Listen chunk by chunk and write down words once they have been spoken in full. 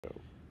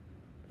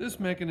This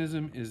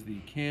mechanism is the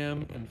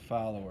cam and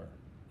follower.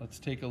 Let's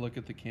take a look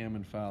at the cam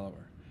and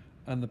follower.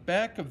 On the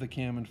back of the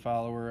cam and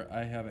follower,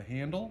 I have a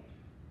handle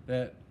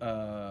that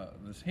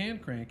this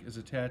hand crank is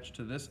attached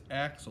to this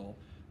axle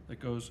that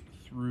goes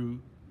through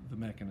the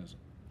mechanism.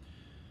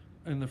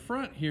 In the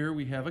front here,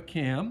 we have a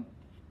cam.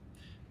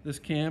 This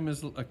cam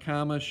is a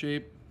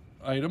comma-shaped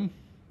item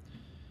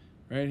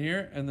right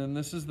here, and then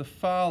this is the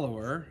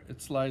follower.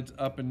 It slides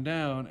up and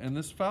down, and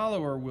this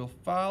follower will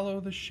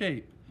follow the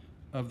shape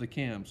of the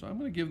cam. So I'm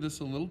going to give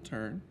this a little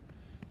turn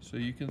so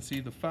you can see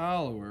the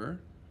follower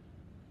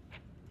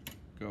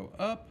go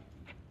up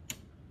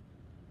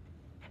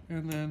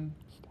and then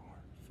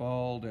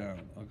fall down.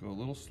 I'll go a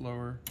little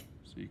slower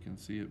so you can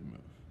see it move.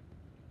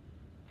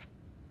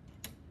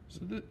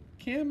 So the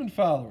cam and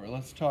follower,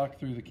 let's talk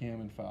through the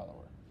cam and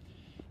follower.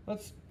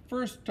 Let's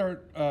first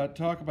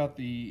talk about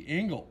the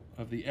angle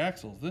of the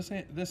axles.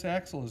 This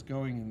axle is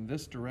going in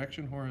this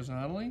direction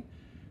horizontally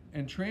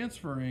and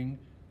transferring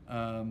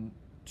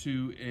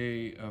to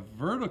a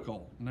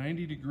vertical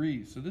 90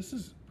 degrees. So this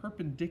is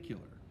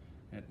perpendicular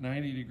at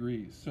 90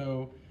 degrees.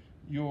 So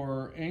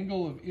your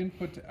angle of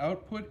input to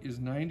output is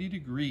 90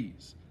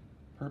 degrees,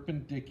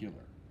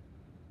 perpendicular.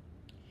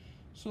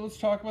 So let's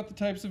talk about the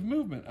types of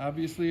movement.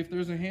 Obviously, if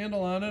there's a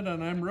handle on it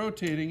and I'm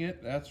rotating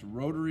it, that's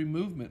rotary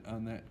movement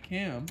on that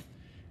cam.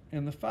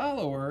 And the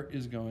follower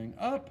is going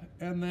up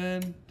and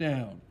then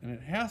down. And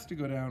it has to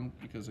go down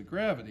because of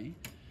gravity.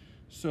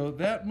 So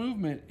that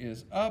movement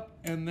is up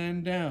and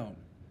then down.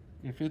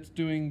 If it's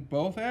doing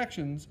both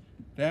actions,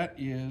 that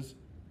is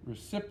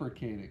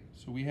reciprocating.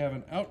 So we have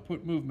an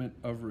output movement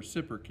of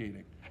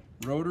reciprocating.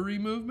 Rotary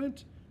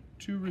movement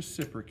to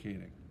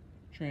reciprocating,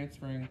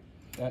 transferring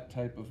that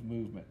type of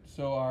movement.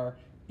 So our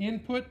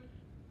input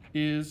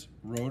is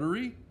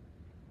rotary.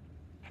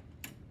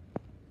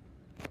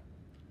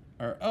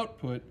 Our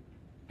output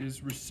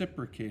is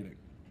reciprocating.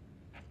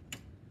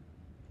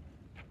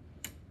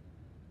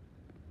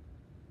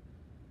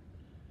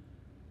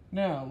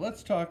 Now,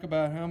 let's talk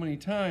about how many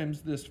times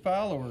this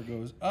follower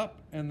goes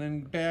up and then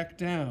back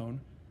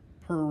down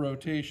per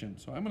rotation.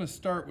 So I'm going to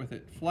start with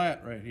it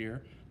flat right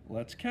here.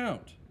 Let's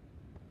count.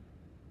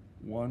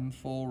 One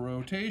full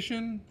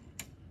rotation.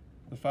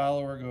 The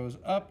follower goes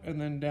up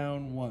and then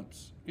down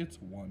once. It's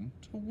 1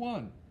 to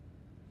 1.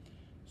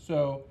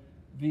 So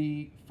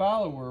the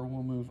follower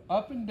will move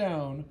up and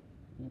down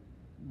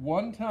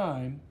one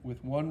time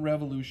with one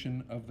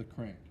revolution of the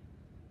crank.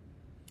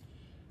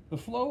 The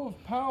flow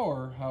of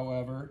power,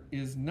 however,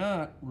 is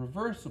not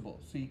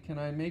reversible. See, can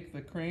I make the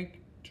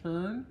crank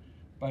turn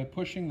by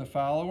pushing the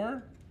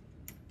follower?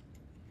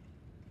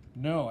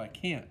 No, I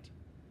can't.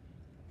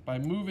 By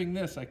moving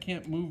this, I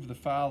can't move the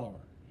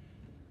follower.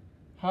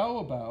 How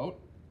about,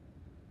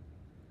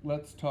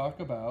 let's talk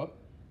about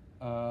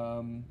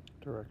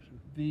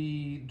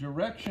the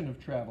direction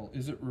of travel.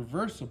 Is it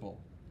reversible?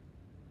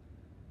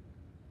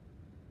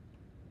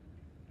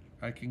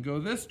 I can go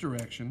this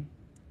direction.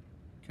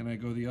 Can I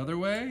go the other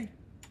way?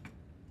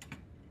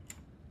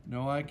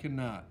 No, I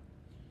cannot.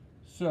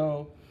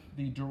 So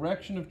the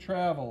direction of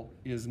travel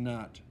is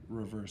not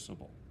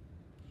reversible.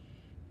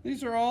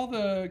 These are all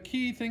the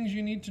key things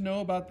you need to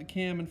know about the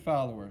cam and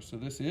follower. So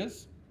this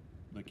is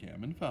the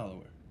cam and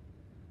follower.